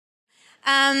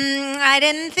I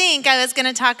didn't think I was going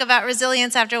to talk about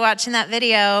resilience after watching that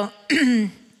video.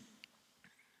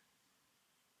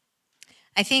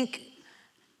 I think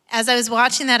as I was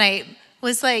watching that, I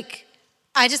was like,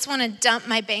 I just want to dump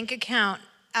my bank account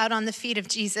out on the feet of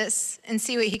Jesus and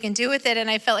see what he can do with it. And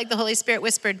I felt like the Holy Spirit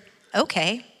whispered,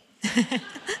 okay,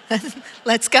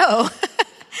 let's go.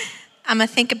 I'm going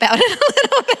to think about it a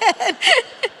little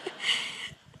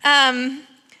bit.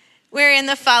 We're in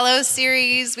the Follow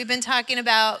series. We've been talking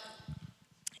about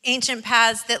ancient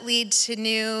paths that lead to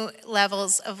new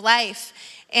levels of life.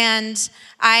 And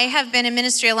I have been in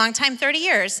ministry a long time, 30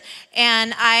 years.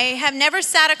 And I have never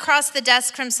sat across the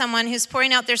desk from someone who's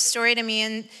pouring out their story to me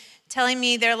and telling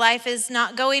me their life is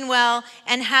not going well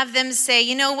and have them say,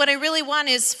 you know, what I really want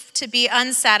is to be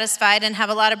unsatisfied and have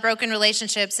a lot of broken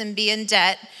relationships and be in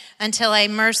debt until I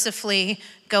mercifully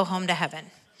go home to heaven.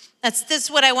 This is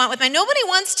what I want with nobody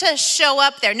wants to show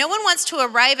up there. No one wants to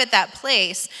arrive at that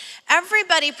place.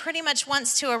 Everybody pretty much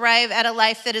wants to arrive at a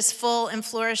life that is full and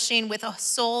flourishing with a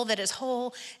soul that is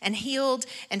whole and healed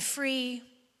and free.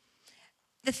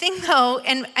 The thing though,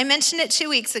 and I mentioned it 2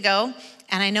 weeks ago,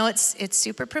 and I know it's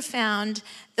super profound,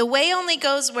 the way only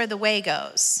goes where the way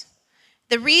goes.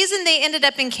 The reason they ended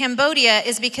up in Cambodia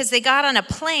is because they got on a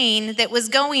plane that was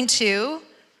going to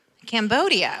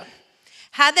Cambodia.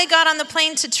 Had they got on the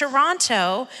plane to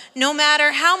Toronto, no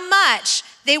matter how much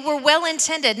they were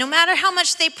well-intended, no matter how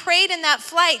much they prayed in that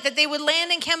flight that they would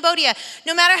land in Cambodia,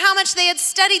 no matter how much they had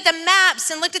studied the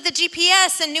maps and looked at the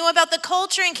GPS and knew about the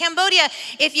culture in Cambodia,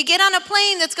 if you get on a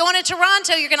plane that's going to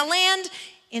Toronto, you're going to land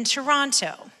in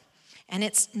Toronto. And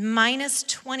it's minus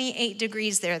 28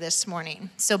 degrees there this morning.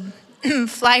 So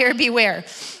flyer beware.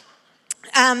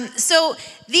 So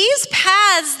these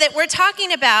paths that we're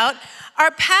talking about are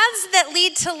paths that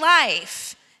lead to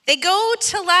life. They go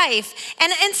to life.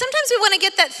 And sometimes we want to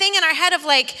get that thing in our head of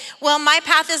like, well, my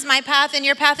path is my path and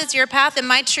your path is your path and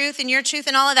my truth and your truth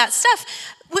and all of that stuff.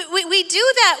 We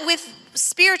do that with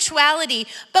spirituality,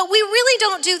 but we really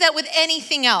don't do that with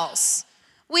anything else.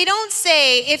 We don't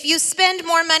say if you spend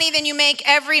more money than you make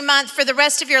every month for the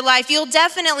rest of your life, you'll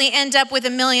definitely end up with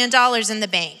 $1 million in the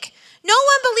bank. No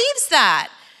one believes that.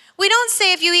 We don't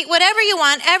say if you eat whatever you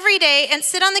want every day and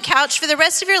sit on the couch for the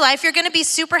rest of your life, you're going to be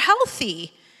super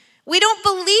healthy. We don't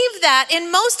believe that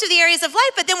in most of the areas of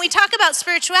life, but then we talk about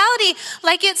spirituality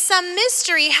like it's some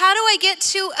mystery. How do I get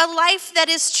to a life that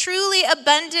is truly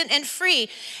abundant and free?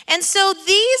 And so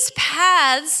these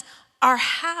paths are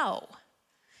how.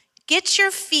 Get your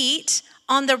feet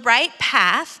on the right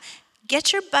path,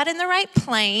 get your butt in the right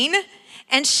plane,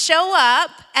 and show up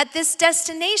at this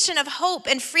destination of hope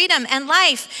and freedom and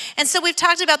life. And so we've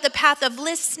talked about the path of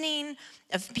listening,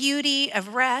 of beauty,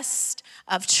 of rest,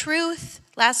 of truth.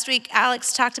 Last week,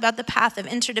 Alex talked about the path of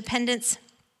interdependence.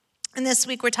 And this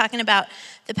week, we're talking about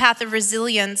the path of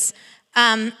resilience.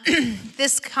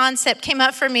 This concept came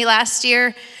up for me last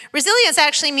year. Resilience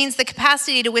actually means the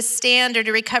capacity to withstand or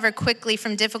to recover quickly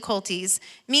from difficulties.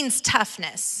 It means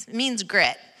toughness. It means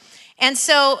grit. And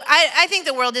so I think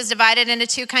the world is divided into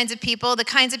two kinds of people. The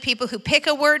kinds of people who pick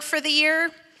a word for the year.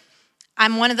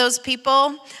 I'm one of those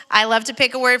people. I love to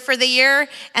pick a word for the year.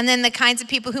 And then the kinds of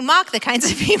people who mock the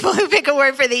kinds of people who pick a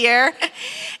word for the year.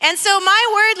 And so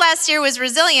my word last year was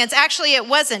resilience. Actually, it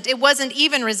wasn't. It wasn't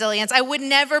even resilience. I would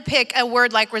never pick a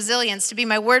word like resilience to be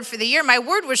my word for the year. My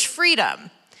word was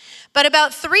freedom. But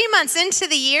about 3 months into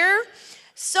the year,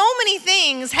 so many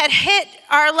things had hit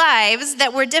our lives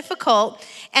that were difficult.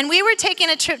 And we were taking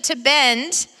a trip to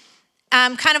Bend,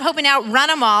 kind of hoping to outrun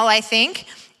them all, I think.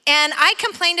 And I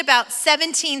complained about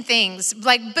 17 things,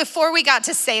 like before we got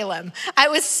to Salem. I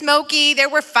was smoky, there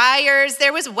were fires,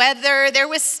 there was weather, there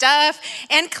was stuff.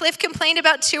 And Cliff complained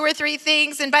about 2 or 3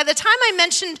 things. And by the time I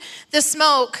mentioned the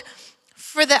smoke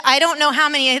for the I don't know how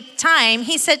many time,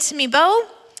 he said to me, Bo,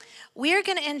 we're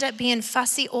gonna end up being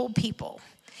fussy old people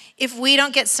if we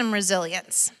don't get some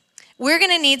resilience. We're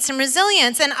gonna need some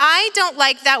resilience. And I don't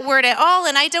like that word at all,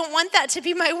 and I don't want that to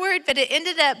be my word, but it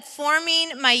ended up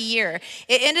forming my year.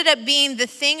 It ended up being the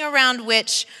thing around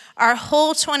which our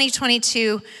whole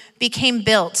 2022 became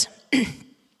built.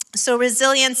 So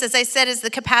resilience, as I said, is the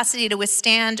capacity to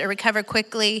withstand or recover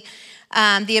quickly,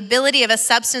 the ability of a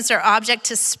substance or object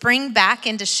to spring back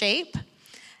into shape.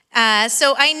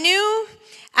 So I knew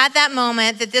at that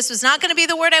moment that this was not gonna be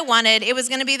the word I wanted, it was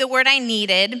gonna be the word I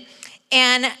needed.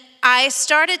 And I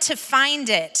started to find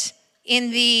it in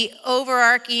the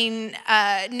overarching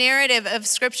narrative of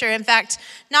Scripture. In fact,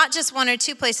 not just 1 or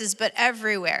 2 places, but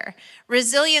everywhere.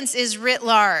 Resilience is writ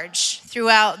large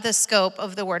throughout the scope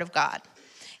of the Word of God.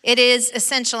 It is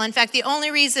essential. In fact, the only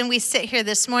reason we sit here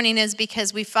this morning is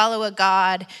because we follow a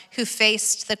God who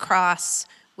faced the cross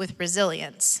with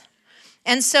resilience.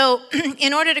 And so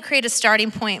in order to create a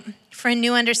starting point for a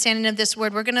new understanding of this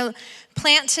word, we're going to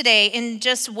plant today in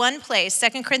just one place,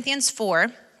 2 Corinthians 4.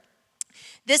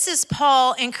 This is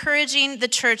Paul encouraging the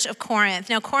church of Corinth.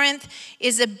 Now, Corinth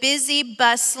is a busy,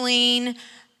 bustling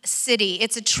city.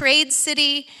 It's a trade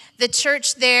city. The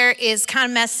church there is kind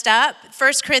of messed up.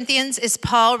 1 Corinthians is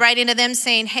Paul writing to them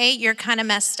saying, hey, you're kind of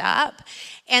messed up.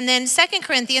 And then 2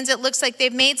 Corinthians, it looks like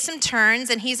they've made some turns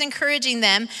and he's encouraging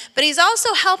them, but he's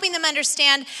also helping them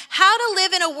understand how to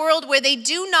live in a world where they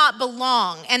do not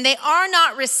belong and they are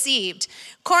not received.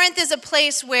 Corinth is a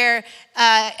place where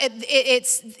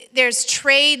there's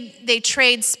trade. They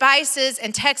trade spices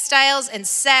and textiles and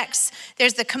sex.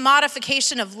 There's the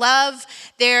commodification of love.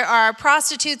 There are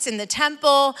prostitutes in the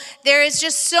temple. There is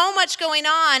just so much going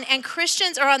on, and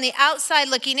Christians are on the outside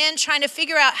looking in, trying to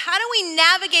figure out how do we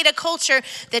navigate a culture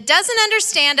that doesn't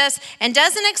understand us and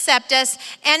doesn't accept us.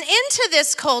 And into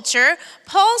this culture,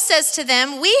 Paul says to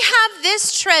them, we have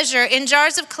this treasure in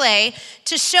jars of clay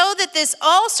to show that this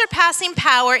all-surpassing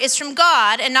power is from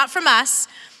God and not from us.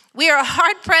 We are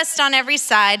hard-pressed on every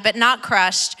side, but not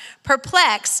crushed,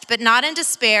 perplexed, but not in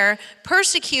despair,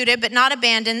 persecuted, but not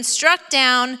abandoned, struck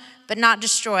down, but not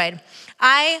destroyed.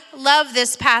 I love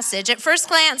this passage. At first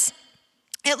glance,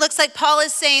 it looks like Paul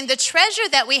is saying the treasure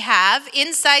that we have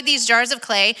inside these jars of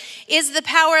clay is the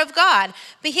power of God.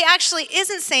 But he actually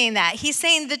isn't saying that. He's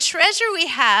saying the treasure we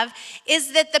have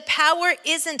is that the power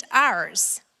isn't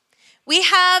ours. We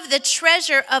have the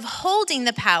treasure of holding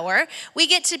the power. We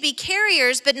get to be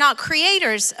carriers, but not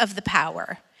creators of the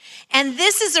power. And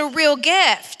this is a real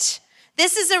gift.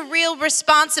 This is a real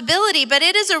responsibility, but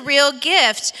it is a real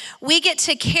gift. We get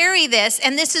to carry this,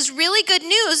 and this is really good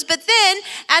news. But then,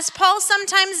 as Paul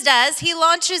sometimes does, he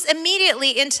launches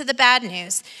immediately into the bad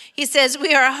news. He says,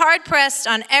 we are hard-pressed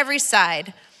on every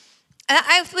side.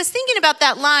 I was thinking about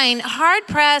that line,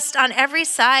 hard-pressed on every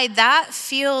side. That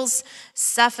feels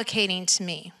suffocating to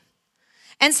me.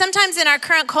 And sometimes in our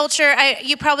current culture,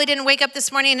 you probably didn't wake up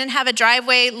this morning and have a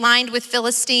driveway lined with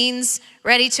Philistines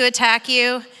ready to attack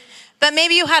you. But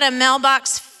maybe you had a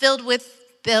mailbox filled with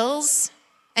bills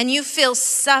and you feel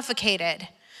suffocated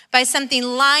by something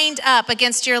lined up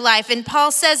against your life. And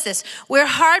Paul says this, we're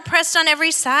hard-pressed on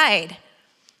every side.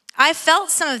 I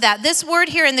felt some of that. This word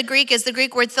here in the Greek is the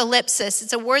Greek word thalipsis.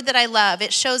 It's a word that I love.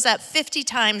 It shows up 50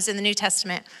 times in the New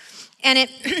Testament. And it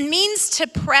means to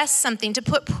press something, to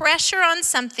put pressure on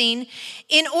something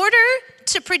in order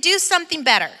to produce something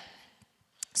better.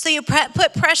 So you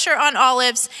put pressure on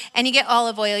olives and you get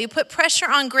olive oil. You put pressure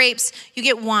on grapes, you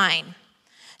get wine.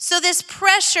 So this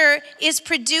pressure is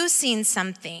producing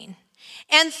something.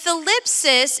 And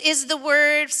thalipsis is the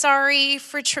word,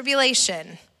 for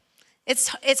tribulation.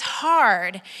 It's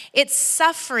hard. It's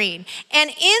suffering. And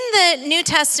in the New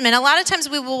Testament, a lot of times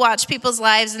we will watch people's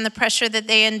lives and the pressure that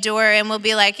they endure, and we'll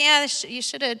be like, yeah, you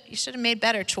should have made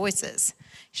better choices.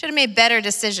 You should have made better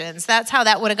decisions. That's how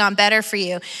that would have gone better for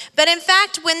you. But in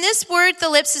fact, when this word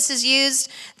thalipsis is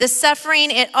used, the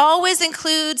suffering, it always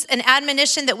includes an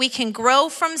admonition that we can grow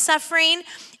from suffering.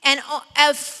 And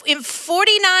in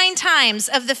 49 times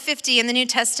of the 50 in the New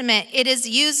Testament, it is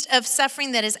used of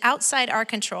suffering that is outside our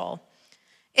control.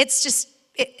 It's just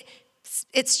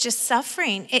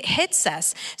suffering. It hits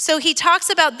us. So he talks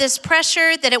about this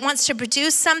pressure that it wants to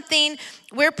produce something.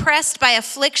 We're pressed by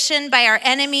affliction, by our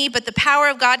enemy, but the power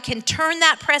of God can turn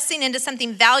that pressing into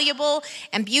something valuable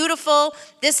and beautiful.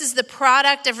 This is the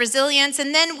product of resilience.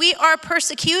 And then we are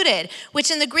persecuted,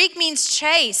 which in the Greek means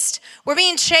chased. We're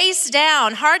being chased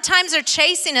down. Hard times are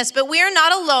chasing us, but we are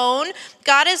not alone.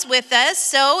 God is with us.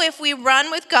 So if we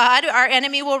run with God, our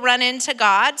enemy will run into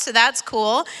God. So that's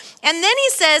cool. And then he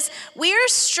says, we are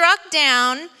struck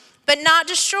down, but not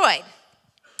destroyed.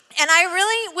 And I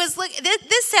really was looking,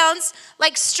 this sounds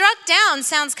like struck down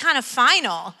sounds kind of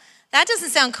final. That doesn't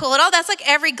sound cool at all. That's like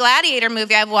every Gladiator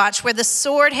movie I've watched where the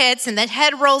sword hits and the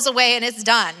head rolls away and it's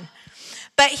done.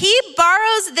 But he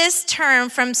borrows this term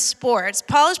from sports.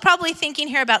 Paul is probably thinking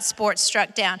here about sports,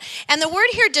 struck down. And the word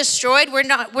here destroyed, we're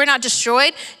not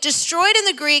destroyed. Destroyed in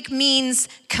the Greek means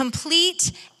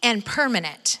complete and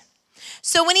permanent.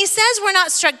 So when he says we're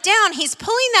not struck down, he's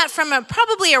pulling that from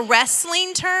probably a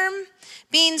wrestling term,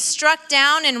 being struck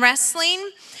down in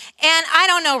wrestling. And I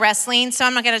don't know wrestling, so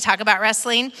I'm not going to talk about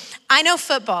wrestling. I know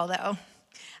football, though.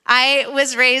 I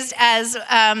was raised as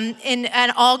in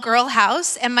an all-girl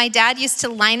house, and my dad used to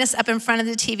line us up in front of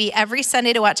the TV every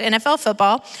Sunday to watch NFL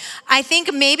football. I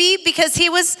think maybe because he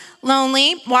was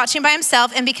lonely, watching by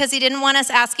himself, and because he didn't want us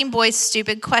asking boys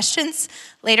stupid questions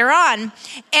later on. And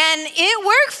it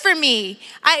worked for me.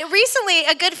 Recently,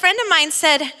 a good friend of mine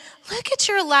said, "Look at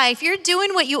your life. You're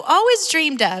doing what you always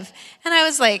dreamed of." And I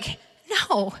was like,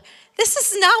 no. This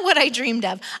is not what I dreamed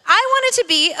of. I wanted to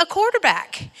be a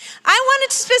quarterback. I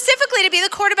wanted specifically to be the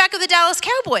quarterback of the Dallas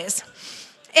Cowboys.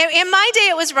 In my day,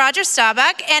 it was Roger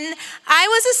Staubach, and I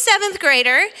was a seventh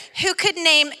grader who could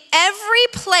name every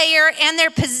player and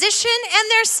their position and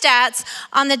their stats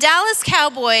on the Dallas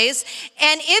Cowboys.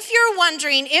 And if you're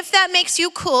wondering if that makes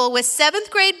you cool with seventh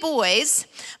grade boys,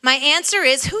 my answer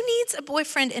is, who needs a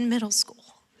boyfriend in middle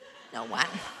school? No one.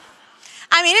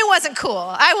 I mean, it wasn't cool.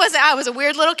 I was a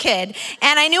weird little kid,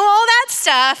 and I knew all that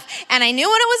stuff, and I knew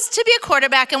what it was to be a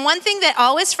quarterback. And one thing that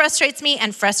always frustrates me,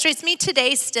 and frustrates me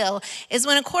today still, is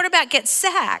when a quarterback gets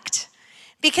sacked,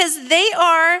 because they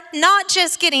are not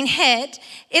just getting hit,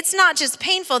 it's not just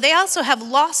painful, they also have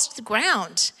lost the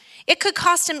ground. It could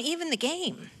cost them even the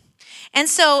game. And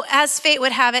so, as fate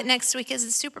would have it, next week is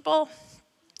the Super Bowl.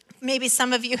 Maybe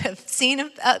some of you have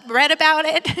read about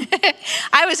it.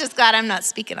 I was just glad I'm not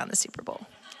speaking on the Super Bowl,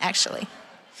 actually.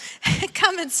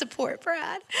 Come and support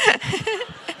Brad. But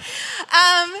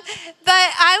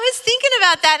I was thinking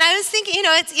about that, and I was thinking,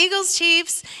 it's Eagles,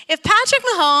 Chiefs. If Patrick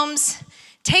Mahomes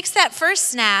takes that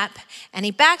first snap, and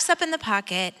he backs up in the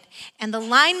pocket, and the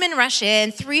linemen rush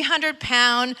in,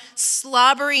 300-pound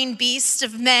slobbering beasts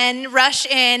of men rush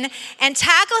in and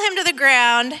tackle him to the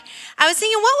ground, I was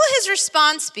thinking, what will his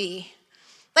response be?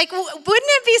 Like, wouldn't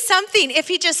it be something if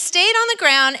he just stayed on the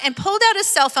ground and pulled out his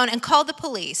cell phone and called the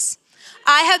police?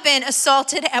 I have been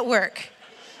assaulted at work.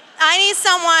 I need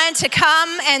someone to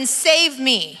come and save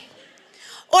me.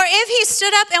 Or if he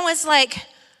stood up and was like,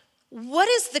 what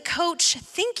is the coach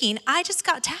thinking? I just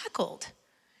got tackled.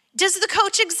 Does the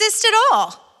coach exist at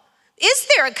all? Is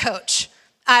there a coach?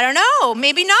 I don't know.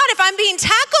 Maybe not. If I'm being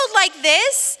tackled like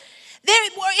this, am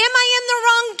I in the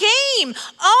wrong game?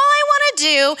 All I want to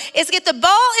do is get the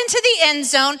ball into the end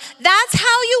zone. That's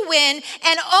how you win.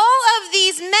 And all of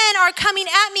these men are coming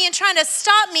at me and trying to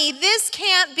stop me. This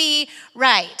can't be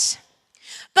right.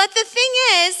 But the thing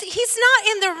is, he's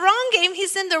not in the wrong game.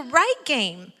 He's in the right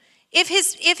game. If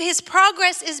his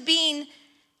progress is being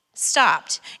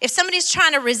stopped, if somebody's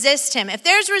trying to resist him, if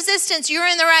there's resistance, you're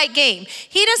in the right game.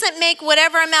 He doesn't make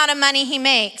whatever amount of money he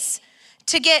makes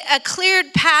to get a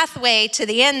cleared pathway to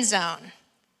the end zone.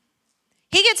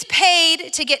 He gets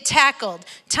paid to get tackled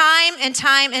time and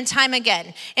time and time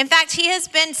again. In fact, he has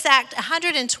been sacked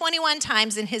 121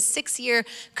 times in his 6-year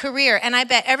career, and I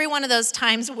bet every one of those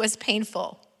times was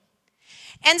painful.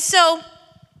 And so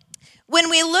when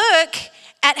we look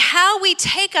at how we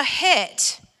take a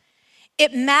hit,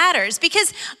 it matters,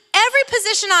 because every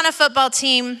position on a football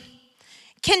team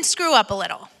can screw up a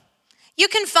little. You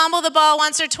can fumble the ball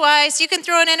once or twice. You can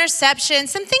throw an interception.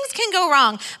 Some things can go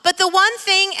wrong. But the one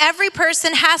thing every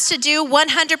person has to do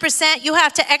 100%, you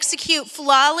have to execute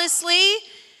flawlessly,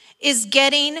 is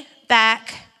getting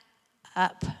back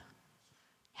up.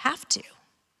 Have to.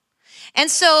 And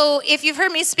so if you've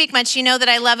heard me speak much, you know that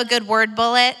I love a good word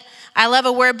bullet. I love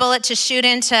a word bullet to shoot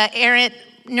into errant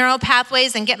neural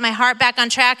pathways and get my heart back on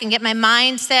track and get my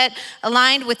mindset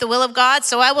aligned with the will of God.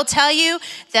 So I will tell you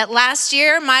that last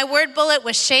year, my word bullet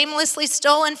was shamelessly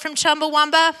stolen from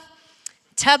Chumbawamba.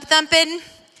 Tub thumping.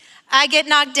 I get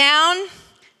knocked down,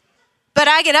 but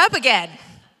I get up again.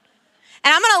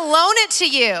 And I'm going to loan it to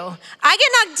you. I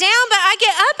get knocked down, but I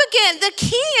get up again. The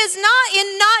key is not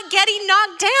in not getting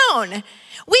knocked down.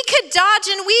 We could dodge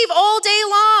and weave all day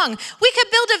long. We could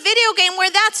build a video game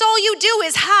where that's all you do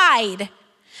is hide.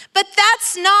 But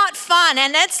that's not fun,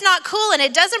 and that's not cool, and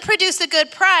it doesn't produce a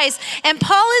good prize. And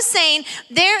Paul is saying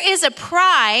there is a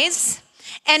prize,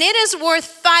 and it is worth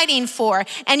fighting for.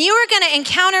 And you are going to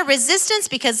encounter resistance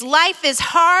because life is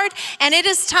hard, and it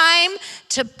is time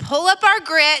to pull up our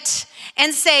grit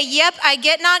and say, yep, I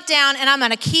get knocked down, and I'm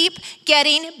going to keep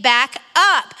getting back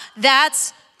up.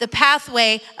 That's the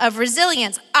pathway of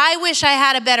resilience. I wish I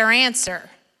had a better answer,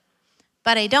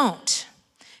 but I don't,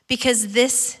 because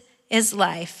this is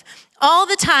life. All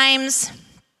the times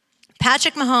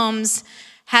Patrick Mahomes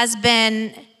has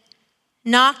been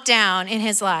knocked down in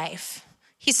his life.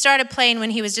 He started playing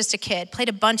when he was just a kid, played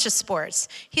a bunch of sports.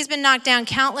 He's been knocked down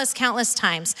countless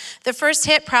times. The first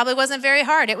hit probably wasn't very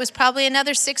hard. It was probably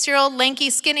another 6-year-old lanky,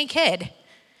 skinny kid.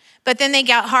 But then they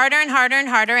got harder and harder and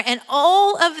harder, and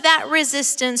all of that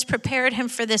resistance prepared him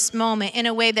for this moment in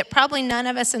a way that probably none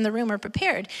of us in the room are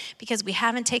prepared, because we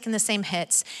haven't taken the same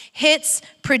hits. Hits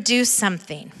produce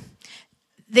something.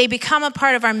 They become a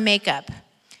part of our makeup.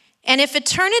 And if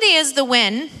eternity is the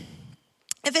win,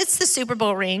 if it's the Super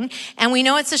Bowl ring, and we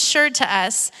know it's assured to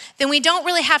us, then we don't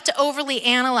really have to overly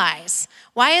analyze.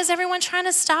 Why is everyone trying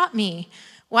to stop me?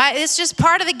 Why? It's just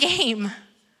part of the game.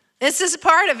 This is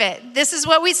part of it. This is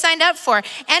what we signed up for. And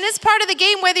it's part of the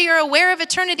game whether you're aware of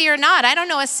eternity or not. I don't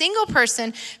know a single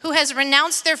person who has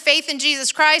renounced their faith in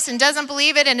Jesus Christ and doesn't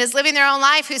believe it and is living their own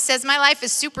life who says, my life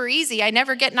is super easy. I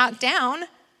never get knocked down.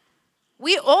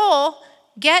 We all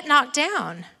get knocked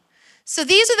down. So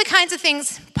these are the kinds of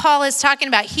things Paul is talking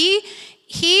about. He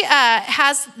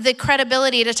has the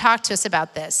credibility to talk to us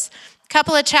about this.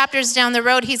 Couple of chapters down the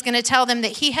road, he's going to tell them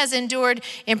that he has endured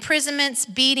imprisonments,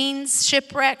 beatings,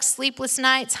 shipwrecks, sleepless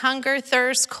nights, hunger,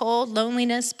 thirst, cold,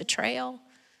 loneliness, betrayal.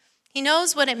 He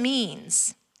knows what it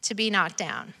means to be knocked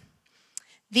down.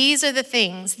 These are the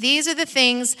things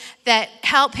that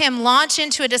help him launch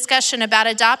into a discussion about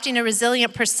adopting a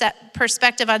resilient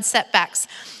perspective on setbacks.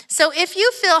 So if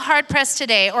you feel hard-pressed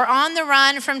today or on the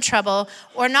run from trouble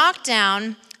or knocked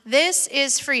down, this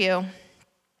is for you.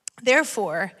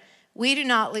 Therefore, we do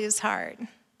not lose heart.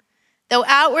 Though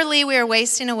outwardly we are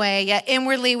wasting away, yet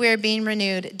inwardly we are being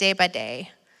renewed day by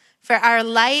day. For our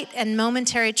light and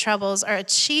momentary troubles are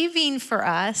achieving for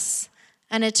us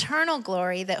an eternal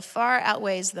glory that far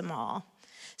outweighs them all.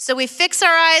 So we fix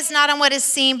our eyes not on what is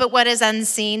seen, but what is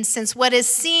unseen, since what is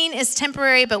seen is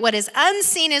temporary, but what is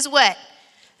unseen is what?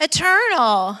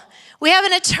 Eternal. We have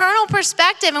an eternal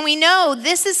perspective, and we know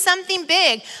this is something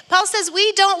big. Paul says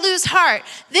we don't lose heart.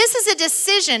 This is a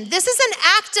decision. This is an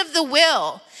act of the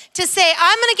will to say,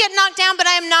 I'm going to get knocked down, but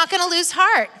I am not going to lose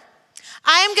heart.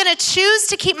 I am going to choose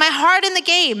to keep my heart in the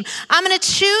game. I'm going to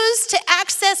choose to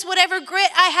access whatever grit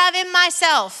I have in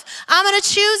myself. I'm going to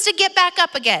choose to get back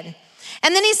up again.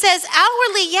 And then he says,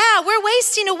 outwardly, yeah, we're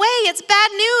wasting away. It's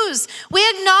bad news. We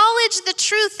acknowledge the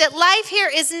truth that life here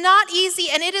is not easy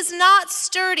and it is not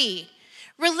sturdy.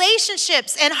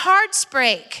 Relationships and hearts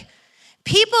break.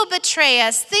 People betray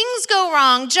us. Things go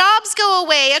wrong. Jobs go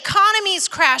away. Economies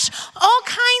crash. All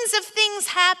kinds of things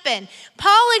happen.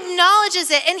 Paul acknowledges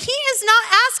it, and he is not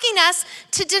asking us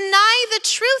to deny the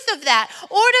truth of that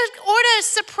or to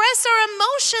suppress our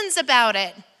emotions about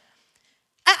it.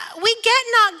 We get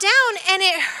knocked down and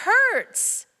it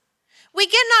hurts. We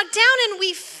get knocked down and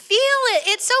we feel it.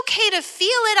 It's okay to feel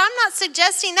it. I'm not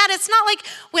suggesting that. It's not like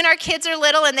when our kids are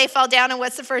little and they fall down and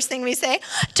what's the first thing we say?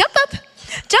 Jump up,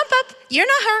 jump up. You're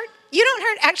not hurt. You don't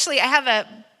hurt. Actually, I have a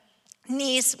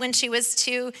niece, when she was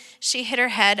 2, she hit her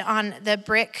head on the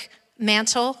brick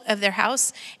mantle of their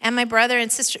house, and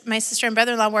my sister and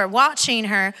brother-in-law were watching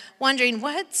her, wondering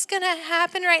what's gonna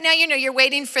happen right now. You know, you're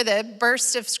waiting for the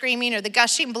burst of screaming or the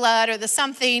gushing blood or the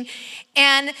something,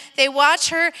 and they watch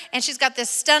her, and she's got this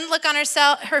stunned look on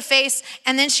her face,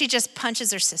 and then she just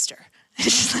punches her sister.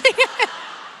 She's like,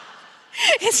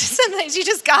 it's just sometimes you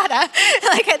just gotta,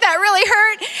 like, that really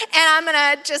hurt, and I'm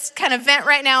gonna just kind of vent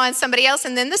right now on somebody else,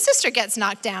 and then the sister gets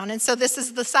knocked down, and so this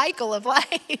is the cycle of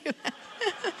life.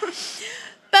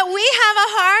 But we have a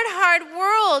hard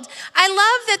world. I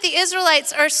love that the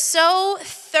Israelites are so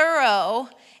thorough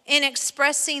in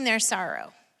expressing their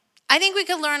sorrow. I think we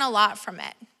could learn a lot from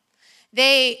it.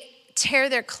 They tear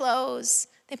their clothes.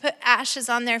 They put ashes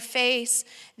on their face.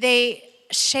 They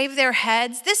shave their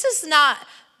heads. This is not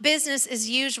business as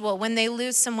usual when they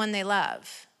lose someone they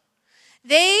love.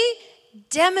 They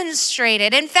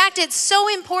demonstrated. In fact, it's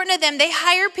so important to them, they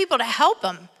hire people to help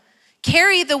them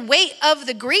carry the weight of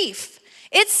the grief.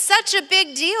 It's such a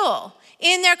big deal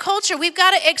in their culture. We've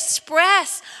got to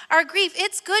express our grief.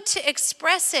 It's good to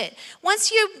express it. Once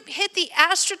you hit the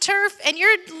AstroTurf and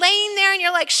you're laying there and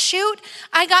you're like, shoot,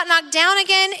 I got knocked down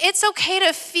again, it's okay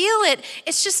to feel it.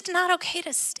 It's just not okay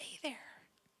to stay there.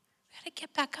 We got to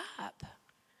get back up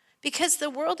because the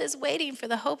world is waiting for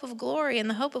the hope of glory, and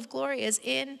the hope of glory is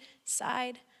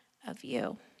inside of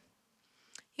you.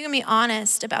 You can be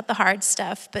honest about the hard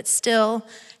stuff, but still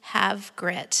have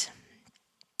grit.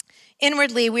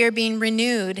 Inwardly, we are being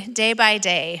renewed day by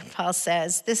day, Paul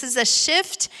says. This is a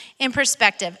shift in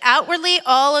perspective. Outwardly,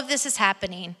 all of this is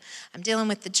happening. I'm dealing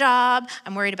with the job.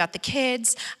 I'm worried about the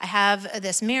kids. I have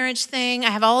this marriage thing.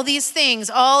 I have all these things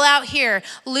all out here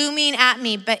looming at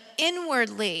me. But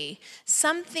inwardly,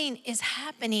 something is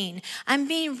happening. I'm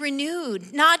being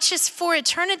renewed, not just for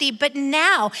eternity, but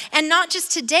now. And not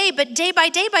just today, but day by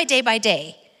day by day by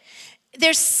day.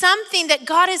 There's something that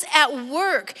God is at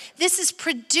work. This is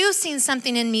producing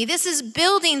something in me. This is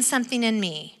building something in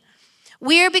me.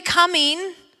 We are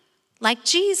becoming like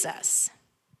Jesus.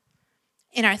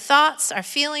 In our thoughts, our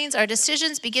feelings, our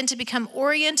decisions begin to become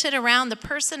oriented around the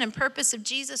person and purpose of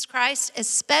Jesus Christ,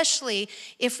 especially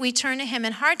if we turn to him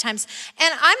in hard times.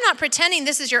 And I'm not pretending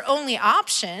this is your only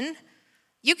option.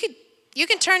 You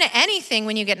can turn to anything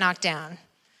when you get knocked down.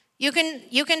 You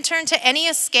can turn to any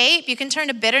escape. You can turn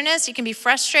to bitterness. You can be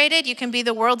frustrated. You can be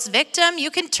the world's victim.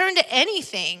 You can turn to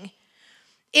anything.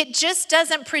 It just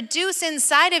doesn't produce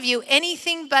inside of you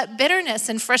anything but bitterness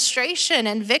and frustration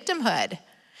and victimhood.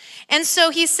 And so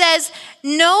he says,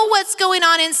 know what's going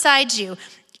on inside you.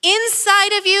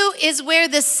 Inside of you is where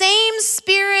the same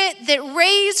Spirit that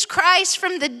raised Christ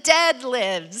from the dead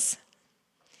lives.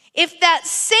 If that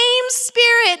same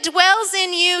Spirit dwells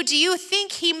in you, do you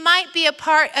think he might be a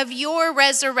part of your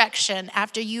resurrection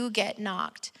after you get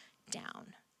knocked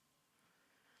down?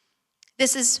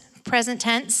 This is present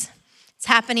tense. It's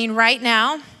happening right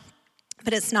now,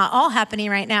 but it's not all happening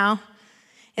right now.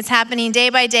 It's happening day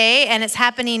by day, and it's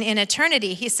happening in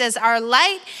eternity. He says, our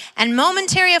light and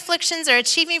momentary afflictions are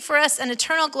achieving for us an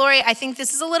eternal glory. I think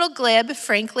this is a little glib,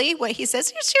 frankly, what he says.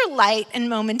 Here's your light and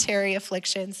momentary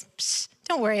afflictions. Psh,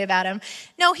 don't worry about them.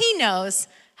 No, he knows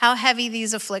how heavy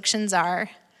these afflictions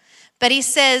are. But he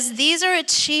says, these are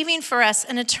achieving for us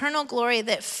an eternal glory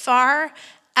that far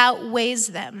outweighs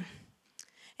them.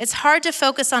 It's hard to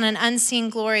focus on an unseen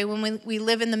glory when we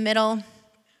live in the middle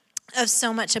of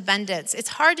so much abundance. It's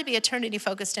hard to be eternity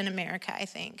focused in America, I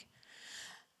think.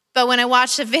 But when I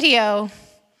watch the video,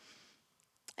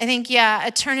 I think, yeah,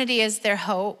 eternity is their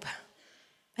hope.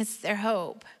 It's their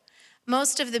hope.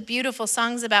 Most of the beautiful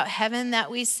songs about heaven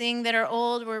that we sing that are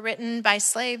old were written by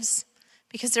slaves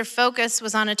because their focus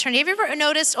was on eternity. Have you ever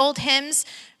noticed old hymns?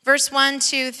 Verse 1,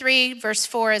 2, 3, verse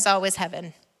 4 is always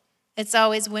heaven. It's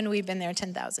always when we've been there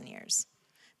 10,000 years.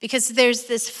 Because there's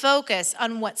this focus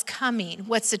on what's coming,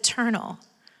 what's eternal.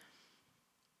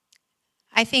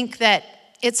 I think that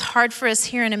it's hard for us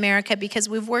here in America because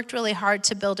we've worked really hard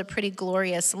to build a pretty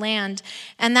glorious land.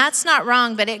 And that's not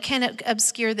wrong, but it can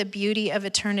obscure the beauty of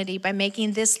eternity by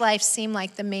making this life seem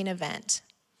like the main event.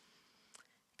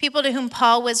 People to whom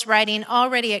Paul was writing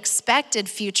already expected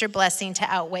future blessing to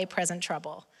outweigh present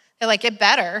trouble. They're like, it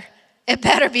better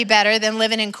be better than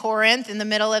living in Corinth in the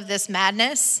middle of this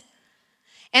madness.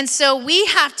 And so we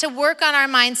have to work on our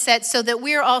mindset so that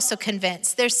we're also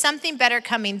convinced there's something better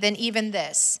coming than even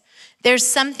this. There's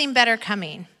something better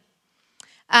coming.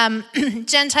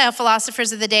 Gentile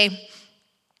philosophers of the day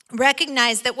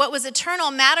recognized that what was eternal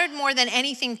mattered more than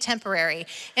anything temporary.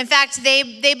 In fact,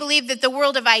 they believed that the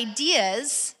world of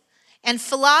ideas and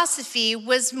philosophy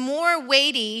was more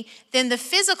weighty than the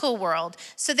physical world.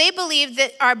 So they believed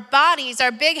that our bodies,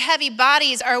 our big heavy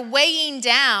bodies, are weighing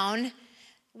down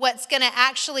what's going to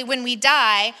actually, when we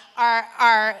die,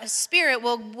 our spirit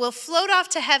will float off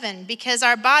to heaven because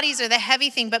our bodies are the heavy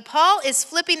thing. But Paul is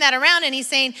flipping that around and he's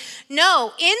saying,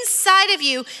 no, inside of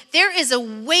you, there is a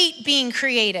weight being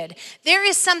created. There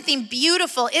is something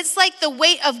beautiful. It's like the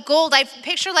weight of gold. I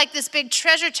picture like this big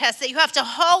treasure chest that you have to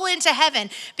haul into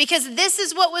heaven because this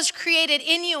is what was created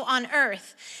in you on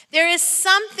earth. There is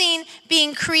something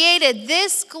being created.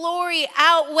 This glory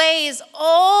outweighs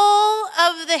all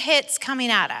of the hits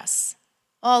coming at us,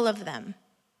 all of them.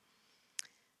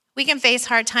 We can face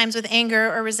hard times with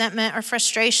anger or resentment or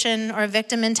frustration or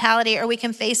victim mentality, or we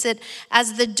can face it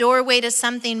as the doorway to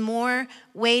something more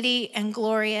weighty and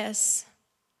glorious.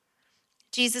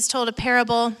 Jesus told a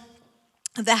parable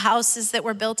of the houses that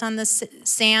were built on the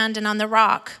sand and on the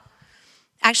rock.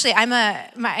 Actually,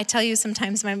 I tell you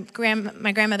sometimes my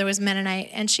grandmother was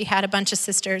Mennonite, and she had a bunch of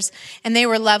sisters, and they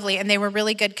were lovely, and they were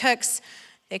really good cooks.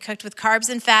 They cooked with carbs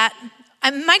and fat.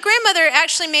 My grandmother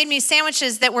actually made me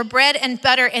sandwiches that were bread and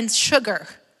butter and sugar.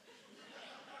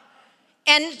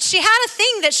 And she had a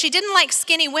thing that she didn't like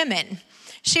skinny women.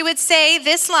 She would say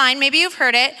this line, maybe you've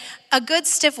heard it, a good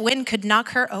stiff wind could knock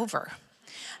her over.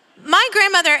 My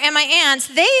grandmother and my aunts,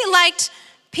 they liked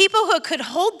people who could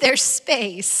hold their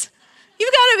space.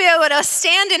 You've got to be able to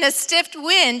stand in a stiff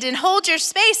wind and hold your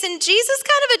space. And Jesus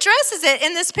kind of addresses it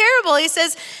in this parable. He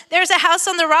says, there's a house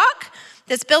on the rock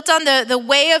that's built on the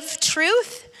way of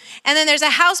truth. And then there's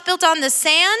a house built on the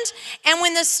sand. And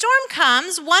when the storm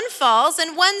comes, one falls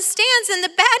and one stands. And the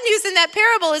bad news in that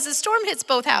parable is the storm hits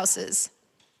both houses.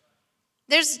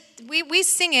 We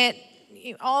sing it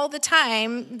all the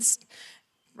time.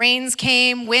 Rains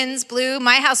came, winds blew.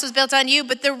 My house was built on you,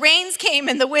 but the rains came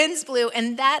and the winds blew,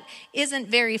 and that isn't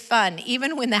very fun,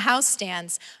 even when the house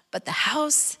stands. But the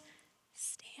house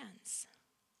stands.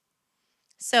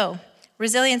 So,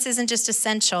 resilience isn't just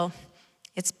essential,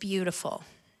 it's beautiful.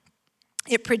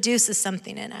 It produces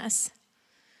something in us.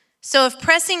 So if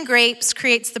pressing grapes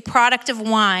creates the product of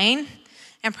wine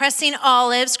and pressing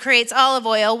olives creates olive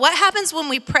oil, what happens when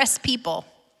we press people?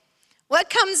 What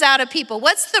comes out of people?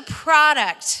 What's the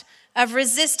product of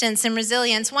resistance and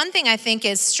resilience? One thing I think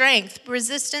is strength.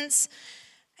 Resistance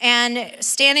and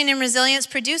standing in resilience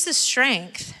produces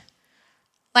strength.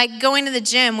 Like going to the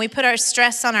gym, we put our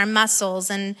stress on our muscles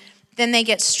and then they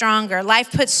get stronger.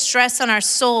 Life puts stress on our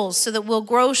souls so that we'll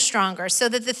grow stronger, so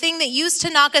that the thing that used to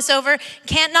knock us over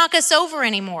can't knock us over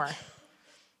anymore.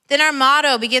 Then our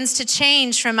motto begins to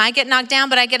change from I get knocked down,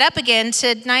 but I get up again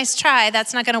to nice try,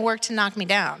 that's not gonna work to knock me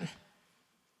down.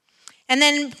 And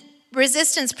then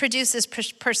resistance produces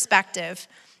perspective.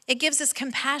 It gives us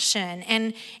compassion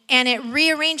and it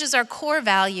rearranges our core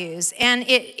values and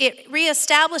it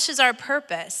reestablishes our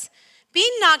purpose.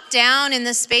 Being knocked down in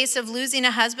the space of losing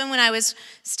a husband when I was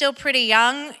still pretty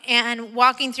young and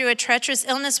walking through a treacherous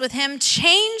illness with him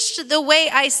changed the way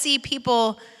I see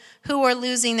people who are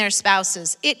losing their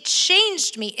spouses. It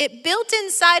changed me. It built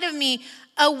inside of me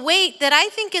a weight that I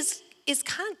think is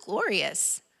kind of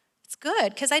glorious. It's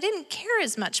good because I didn't care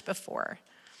as much before.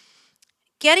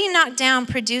 Getting knocked down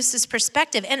produces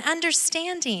perspective and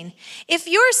understanding. If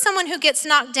you're someone who gets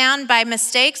knocked down by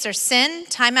mistakes or sin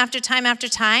time after time after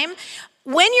time,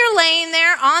 when you're laying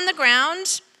there on the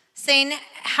ground saying,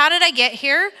 how did I get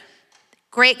here?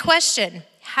 Great question.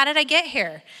 How did I get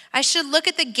here? I should look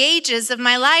at the gauges of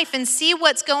my life and see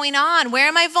what's going on. Where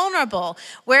am I vulnerable?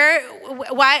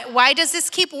 Why does this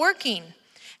keep working?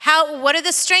 What are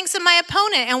the strengths of my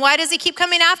opponent and why does he keep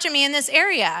coming after me in this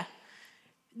area?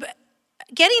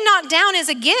 Getting knocked down is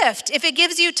a gift if it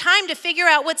gives you time to figure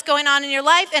out what's going on in your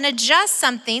life and adjust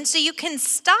something so you can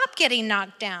stop getting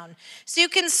knocked down, so you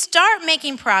can start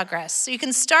making progress, so you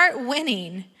can start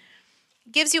winning.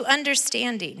 It gives you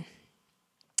understanding.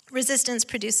 Resistance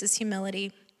produces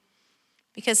humility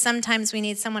because sometimes we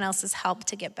need someone else's help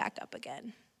to get back up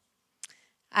again.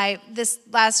 This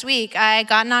last week, I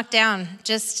got knocked down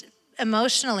just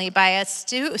emotionally by a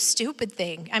stupid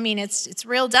thing. I mean, it's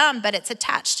real dumb, but it's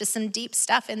attached to some deep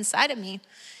stuff inside of me.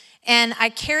 And I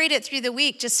carried it through the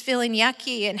week just feeling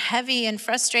yucky and heavy and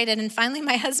frustrated. And finally,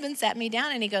 my husband sat me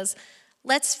down and he goes,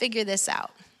 let's figure this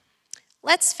out.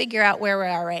 Let's figure out where we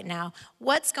are right now.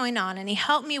 What's going on? And he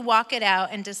helped me walk it out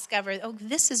and discover, oh,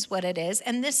 this is what it is.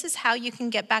 And this is how you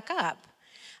can get back up.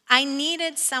 I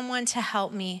needed someone to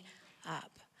help me up.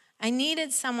 I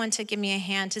needed someone to give me a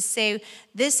hand to say,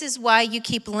 this is why you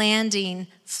keep landing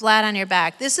flat on your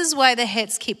back. This is why the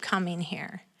hits keep coming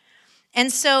here.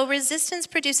 And so resistance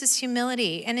produces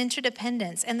humility and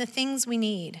interdependence and the things we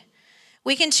need.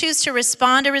 We can choose to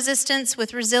respond to resistance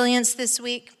with resilience this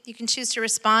week. You can choose to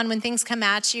respond when things come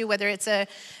at you, whether it's a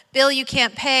bill you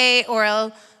can't pay or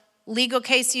a legal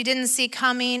case you didn't see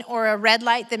coming or a red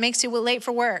light that makes you late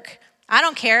for work. I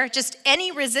don't care, just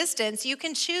any resistance, you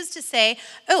can choose to say,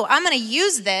 oh, I'm gonna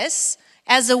use this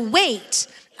as a weight.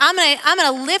 I'm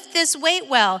gonna lift this weight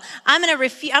well. I'm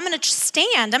gonna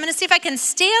stand. I'm gonna see if I can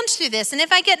stand through this. And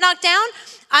if I get knocked down,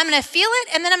 I'm gonna feel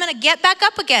it and then I'm gonna get back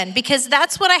up again because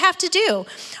that's what I have to do.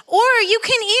 Or you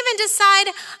can even decide,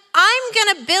 I'm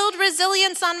gonna build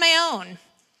resilience on my own.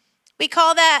 We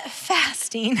call that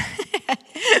fasting.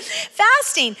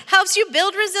 Fasting helps you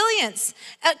build resilience.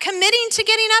 Committing to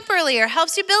getting up earlier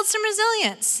helps you build some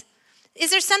resilience. Is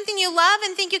there something you love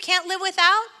and think you can't live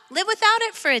without? Live without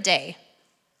it for a day.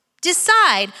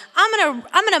 Decide, I'm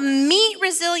gonna meet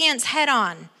resilience head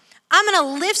on. I'm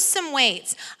gonna lift some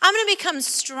weights. I'm gonna become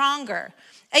stronger.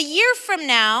 A year from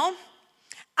now,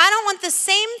 I don't want the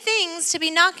same things to be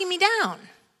knocking me down.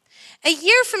 A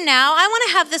year from now, I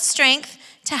wanna have the strength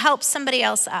to help somebody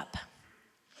else up.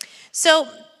 So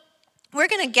we're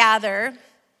going to gather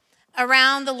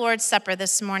around the Lord's Supper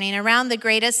this morning, around the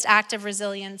greatest act of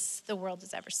resilience the world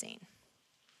has ever seen.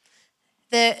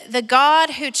 The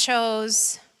God who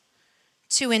chose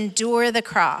to endure the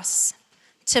cross,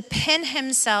 to pin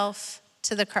himself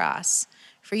to the cross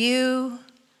for you,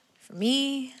 for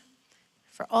me,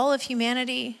 for all of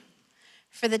humanity,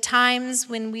 for the times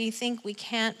when we think we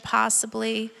can't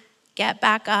possibly get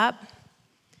back up.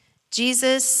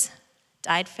 Jesus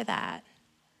died for that.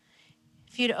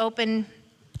 If you'd open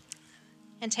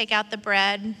and take out the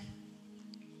bread.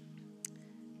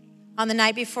 On the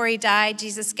night before he died,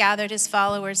 Jesus gathered his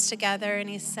followers together and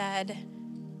he said,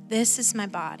 this is my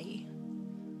body.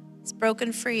 It's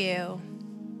broken for you.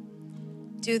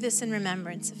 Do this in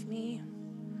remembrance of me.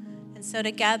 And so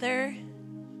together,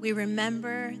 we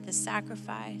remember the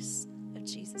sacrifice of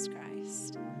Jesus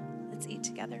Christ. Let's eat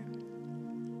together.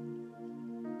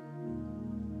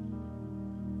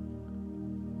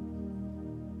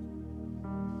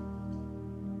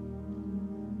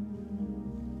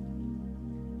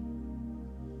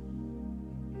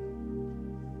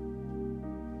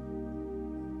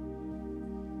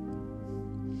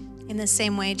 In the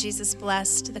same way, Jesus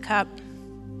blessed the cup.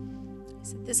 He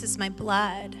said, "This is my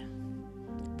blood,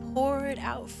 poured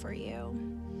out for you,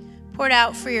 poured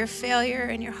out for your failure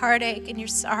and your heartache and your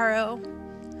sorrow,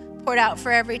 poured out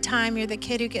for every time you're the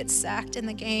kid who gets sacked in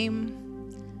the game,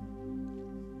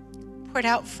 poured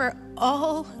out for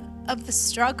all of the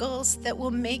struggles that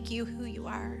will make you who you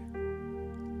are.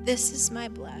 This is my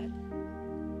blood."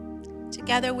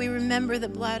 Together we remember the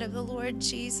blood of the Lord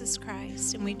Jesus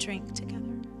Christ, and we drink together.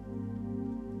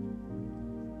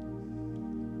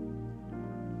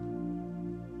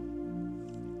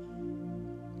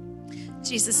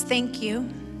 Jesus, thank you.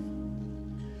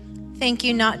 Thank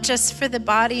you not just for the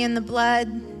body and the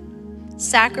blood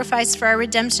sacrifice for our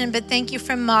redemption, but thank you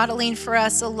for modeling for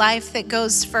us a life that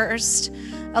goes first,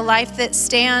 a life that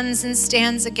stands and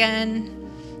stands again,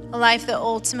 a life that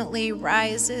ultimately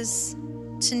rises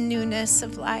to newness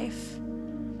of life.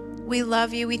 We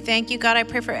love you. We thank you. God, I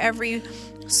pray for every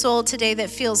soul today that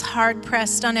feels hard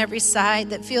pressed on every side,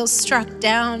 that feels struck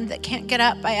down, that can't get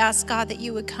up. I ask, God, that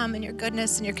you would come in your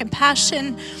goodness and your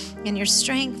compassion and your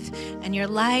strength and your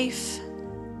life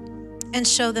and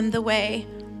show them the way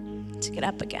to get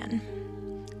up again.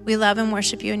 We love and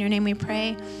worship you. In your name we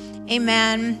pray.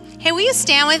 Amen. Hey, will you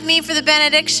stand with me for the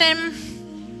benediction?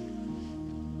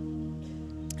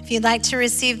 If you'd like to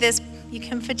receive this, you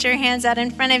can put your hands out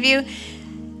in front of you.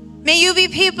 May you be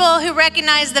people who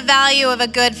recognize the value of a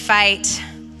good fight.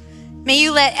 May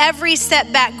you let every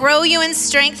setback grow you in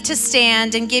strength to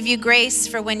stand and give you grace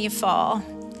for when you fall.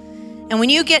 And when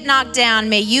you get knocked down,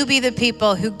 may you be the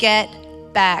people who get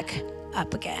back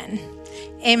up again.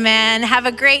 Amen. Have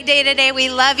a great day today. We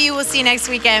love you. We'll see you next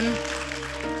weekend.